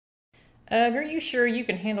Are you sure you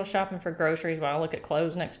can handle shopping for groceries while I look at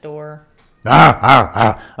clothes next door?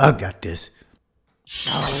 I've got this.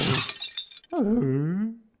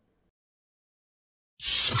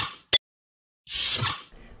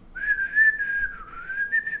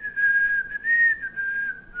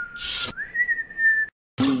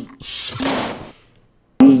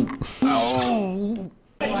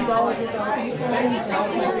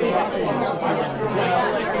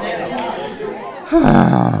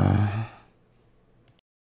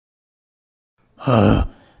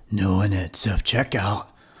 No one at self-checkout.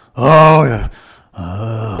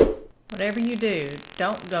 Whatever you do,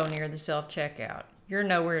 don't go near the self-checkout. You're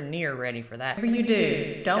nowhere near ready for that. Whatever you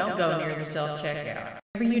do, don't go near the self-checkout.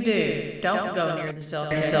 Whatever you do, don't go near the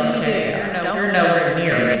self-checkout. You're nowhere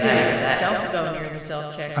near ready for that. Don't go near the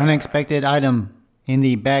self-checkout. Unexpected item in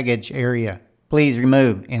the baggage area. Please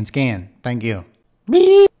remove and scan. Thank you.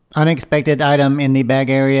 Beep. Unexpected item in the bag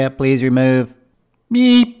area. Please remove.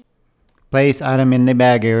 Beep. Place item in the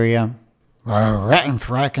bag area.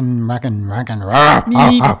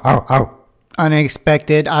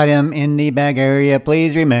 Unexpected item in the bag area.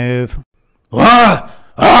 Please remove.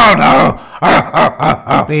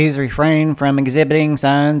 Please refrain from exhibiting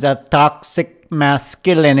signs of toxic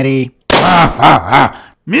masculinity.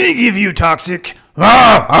 Me give you toxic.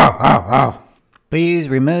 Please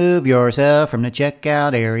remove yourself from the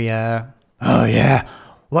checkout area. Oh yeah.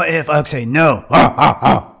 What if Ug say no?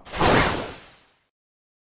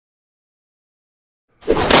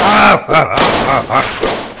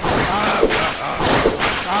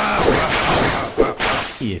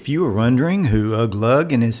 If you were wondering who Ug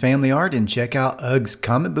Lug and his family are, then check out Ug's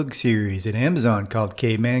comic book series at Amazon called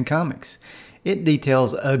Caveman Comics. It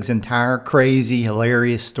details Ug's entire crazy,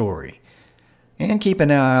 hilarious story. And keep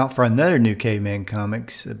an eye out for another new Caveman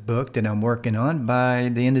Comics book that I'm working on by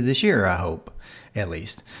the end of this year, I hope, at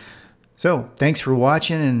least. So, thanks for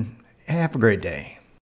watching and have a great day.